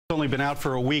Only been out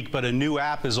for a week, but a new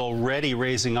app is already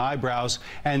raising eyebrows,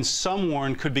 and some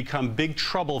warn could become big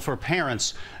trouble for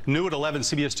parents. New at 11,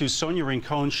 CBS 2's Sonia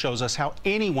Rincon shows us how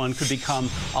anyone could become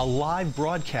a live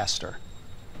broadcaster.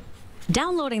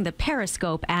 Downloading the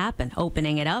Periscope app and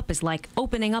opening it up is like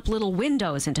opening up little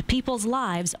windows into people's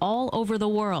lives all over the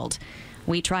world.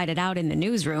 We tried it out in the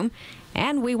newsroom,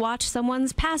 and we watched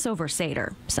someone's Passover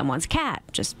Seder, someone's cat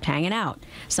just hanging out,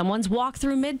 someone's walk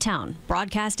through Midtown,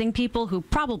 broadcasting people who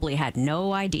probably had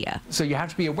no idea. So you have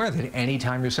to be aware that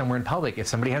anytime you're somewhere in public, if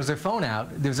somebody has their phone out,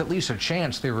 there's at least a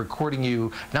chance they're recording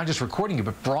you, not just recording you,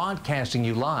 but broadcasting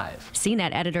you live.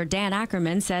 CNET editor Dan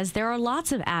Ackerman says there are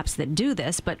lots of apps that do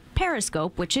this, but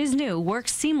Periscope, which is new,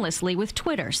 works seamlessly with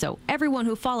Twitter, so everyone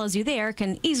who follows you there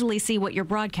can easily see what you're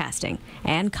broadcasting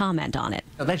and comment on it.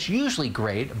 Now, that's usually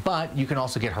great, but you can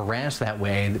also get harassed that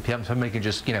way. Somebody can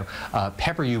just,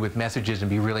 pepper you with messages and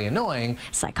be really annoying.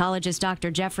 Psychologist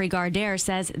Dr. Jeffrey Gardere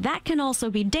says that can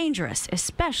also be dangerous,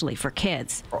 especially for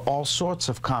kids. All sorts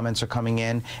of comments are coming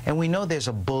in, and we know there's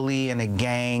a bully and a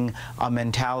gang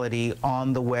mentality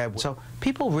on the web. So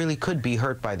people really could be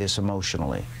hurt by this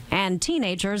emotionally. And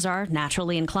teenagers are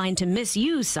naturally inclined to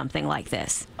misuse something like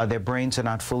this. Their brains are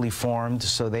not fully formed,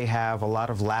 so they have a lot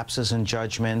of lapses in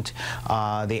judgment.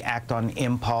 They act on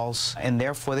impulse, and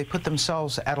therefore they put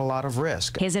themselves at a lot of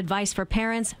risk. His advice for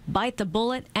parents: bite the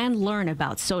bullet and learn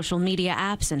about social media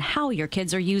apps and how your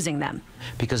kids are using them.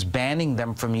 Because banning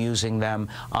them from using them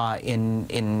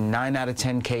in 9 out of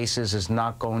 10 cases is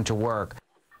not going to work.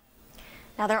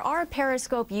 Now, there are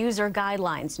Periscope user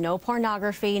guidelines: no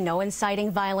pornography, no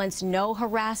inciting violence, no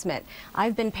harassment.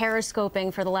 I've been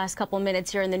Periscoping for the last couple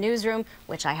minutes here in the newsroom,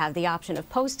 which I have the option of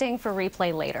posting for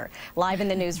replay later. Live in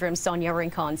the newsroom, Sonia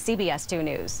Rincon, CBS 2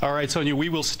 News. All right, Sonia, we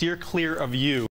will steer clear of you.